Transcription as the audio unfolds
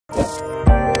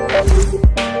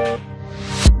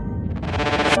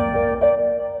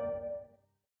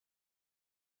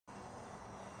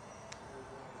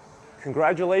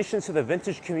Congratulations to the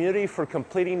vintage community for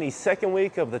completing the second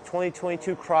week of the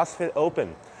 2022 CrossFit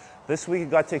Open. This week you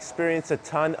got to experience a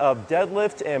ton of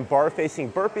deadlift and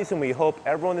bar-facing burpees, and we hope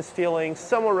everyone is feeling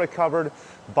somewhat recovered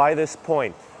by this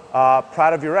point.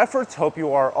 Proud of your efforts, hope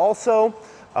you are also.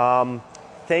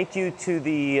 Thank you to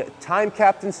the Time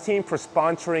Captains team for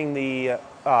sponsoring the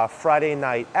Friday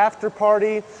night after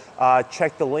party.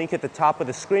 Check the link at the top of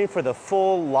the screen for the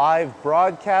full live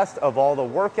broadcast of all the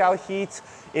workout heats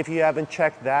if you haven't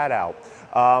checked that out.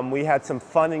 We had some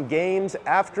fun and games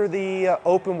after the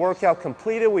open workout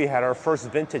completed. We had our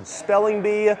first vintage spelling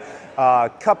bee,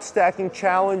 cup stacking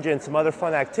challenge, and some other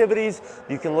fun activities.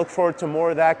 You can look forward to more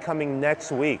of that coming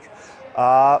next week.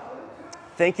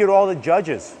 Thank you to all the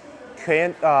judges.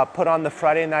 Can't put on the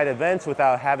Friday night events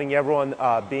without having everyone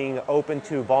being open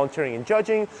to volunteering and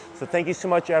judging. So thank you so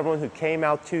much everyone who came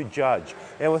out to judge.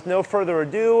 And with no further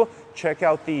ado, check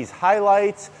out these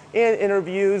highlights and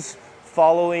interviews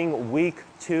following week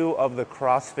 2 of the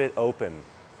CrossFit Open.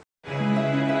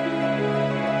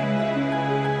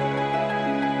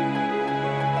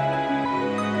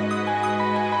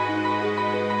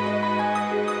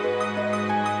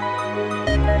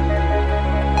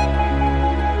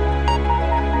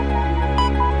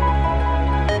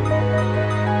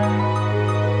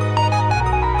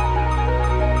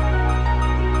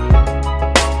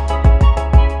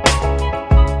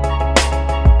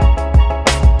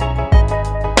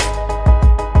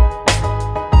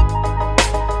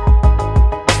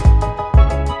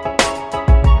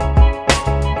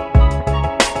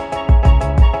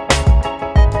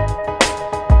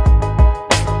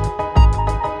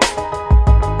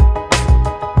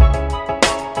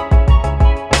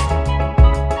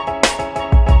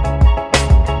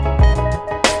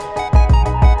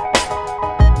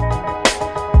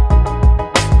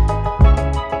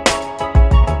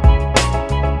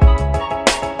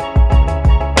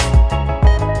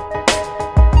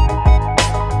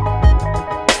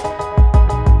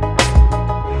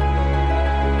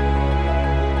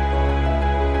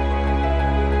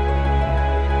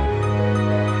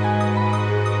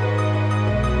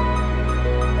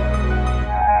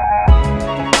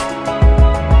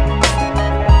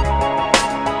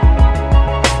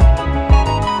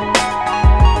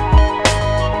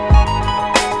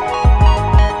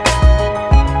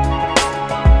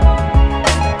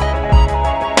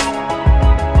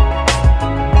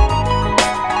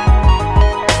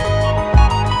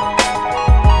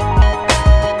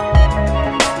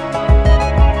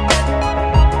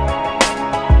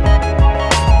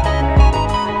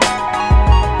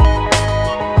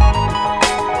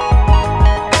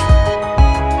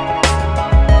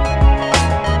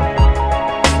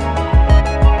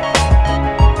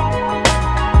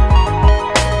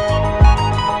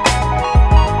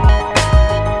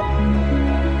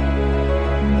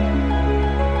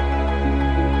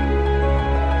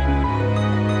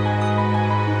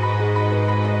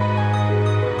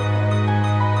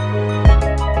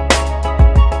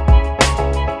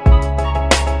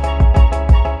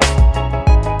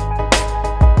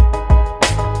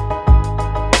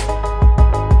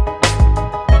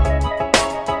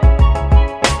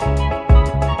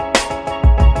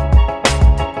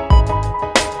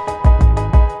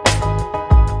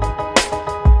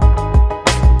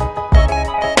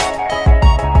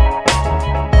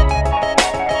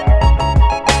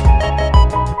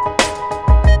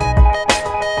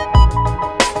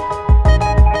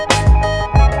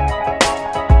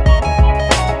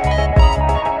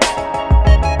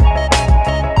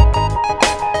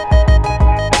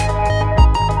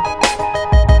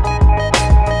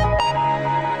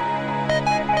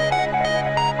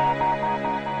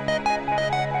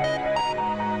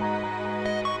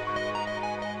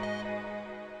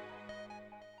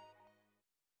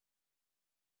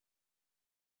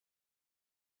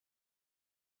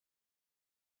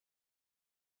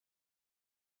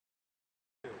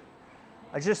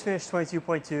 I just finished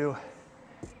 22.2.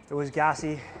 It was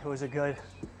gassy. It was a good,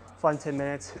 fun 10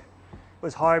 minutes. It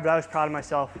was hard, but I was proud of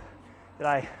myself that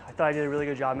I thought I did a really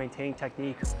good job maintaining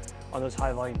technique on those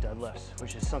high volume deadlifts,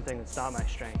 which is something that's not my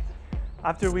strength.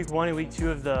 After week 1 and week 2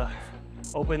 of the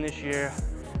Open this year,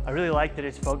 I really like that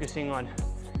it's focusing on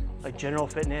like general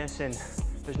fitness, and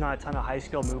there's not a ton of high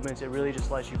skill movements. It really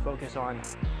just lets you focus on,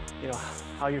 you know,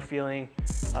 how you're feeling,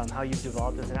 how you've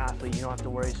developed as an athlete. You don't have to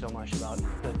worry so much about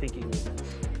the thinking movements.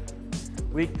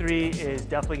 Week 3 is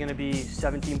definitely going to be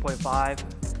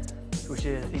 17.5, which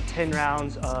is I think 10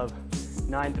 rounds of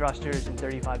 9 thrusters and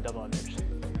 35 double unders.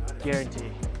 Guarantee.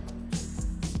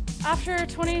 After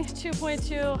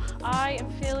 22.2, I am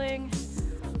feeling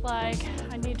like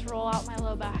I need to roll out my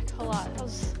low back a lot. I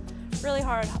was really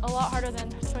hard, a lot harder than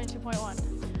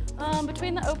 22.1.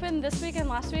 Between the open this week and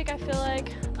last week, I feel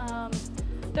like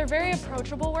they're very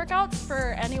approachable workouts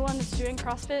for anyone that's doing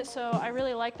CrossFit, so I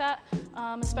really like that,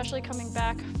 especially coming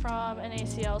back from an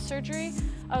ACL surgery.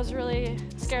 I was really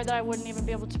scared that I wouldn't even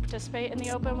be able to participate in the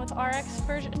open with RX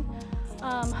version.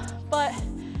 But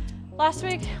last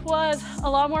week was a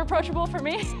lot more approachable for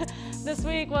me. This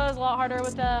week was a lot harder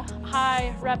with the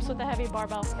high reps with the heavy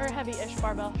barbell, or heavy-ish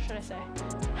barbell, should I say.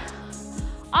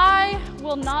 I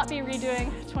will not be redoing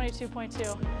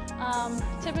 22.2.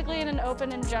 Typically in an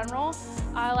open in general,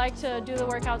 I like to do the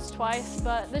workouts twice,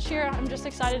 but this year I'm just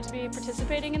excited to be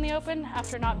participating in the open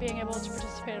after not being able to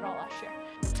participate at all last year.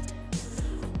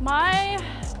 My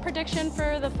prediction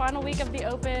for the final week of the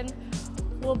open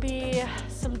will be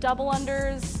some double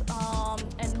unders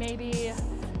and maybe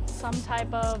some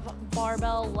type of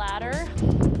barbell ladder.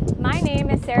 My name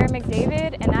is Sara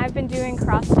McDavid and I've been doing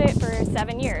CrossFit for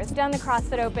 7 years. I've done the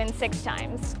CrossFit Open 6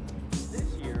 times.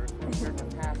 This year compared to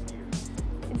past years?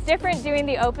 It's different doing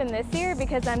the Open this year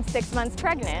because I'm 6 months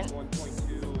pregnant.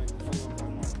 1.2 and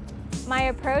 21.1. My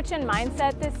approach and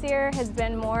mindset this year has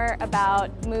been more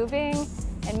about moving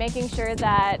and making sure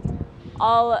that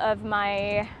all of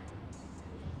my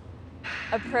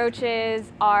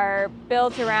approaches are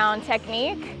built around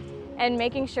technique and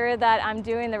making sure that I'm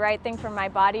doing the right thing for my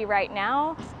body right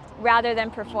now rather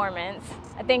than performance.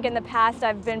 I think in the past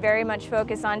I've been very much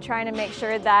focused on trying to make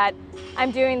sure that I'm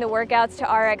doing the workouts to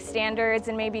RX standards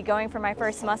and maybe going for my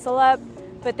first muscle up,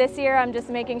 but this year I'm just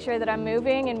making sure that I'm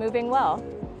moving and moving well.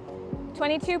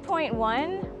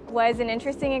 22.1 was an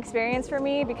interesting experience for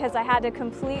me because I had to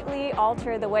completely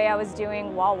alter the way I was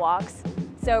doing wall walks.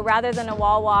 So rather than a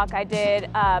wall walk, I did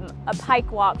a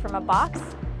pike walk from a box.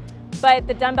 But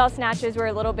the dumbbell snatches were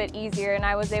a little bit easier and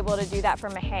I was able to do that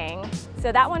from a hang.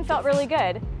 So that one felt really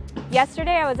good.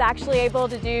 Yesterday I was actually able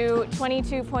to do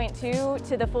 22.2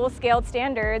 to the full scaled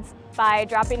standards by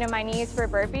dropping to my knees for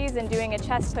burpees and doing a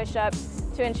chest push-up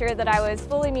to ensure that I was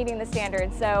fully meeting the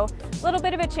standards. So a little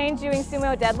bit of a change doing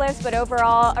sumo deadlifts, but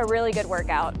overall a really good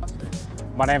workout.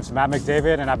 My name's Matt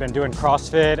McDavid and I've been doing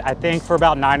CrossFit I think for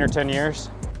about 9 or 10 years.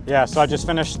 Yeah, so I just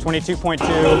finished 22.2,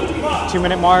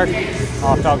 2-minute mark.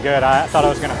 Oh, it felt good. I thought I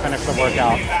was going to finish the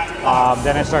workout.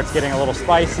 Then it starts getting a little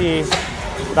spicy.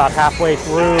 About halfway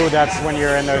through, that's when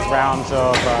you're in those rounds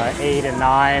of 8 and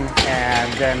 9,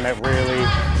 and then it really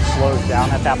slows down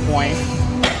at that point.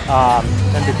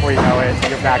 Then before you know it,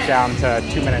 you're back down to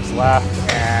 2 minutes left,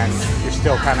 and you're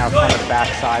still kind of on the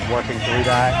backside working through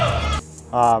that.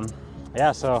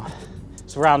 Yeah, so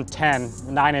it's around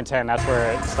 9 and 10, that's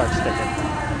where it starts sticking.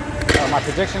 My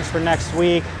predictions for next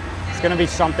week, it's going to be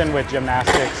something with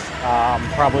gymnastics,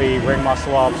 probably ring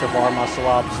muscle ups or bar muscle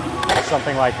ups, or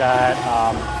something like that.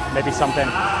 Maybe something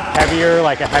heavier,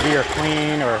 like a heavier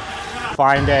clean, or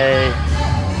find a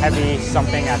heavy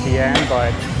something at the end.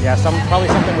 But yeah, probably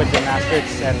something with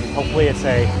gymnastics, and hopefully it's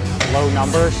a low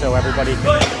number so everybody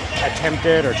can attempt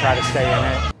it or try to stay in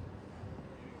it.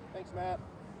 Thanks,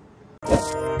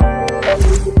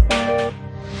 Matt.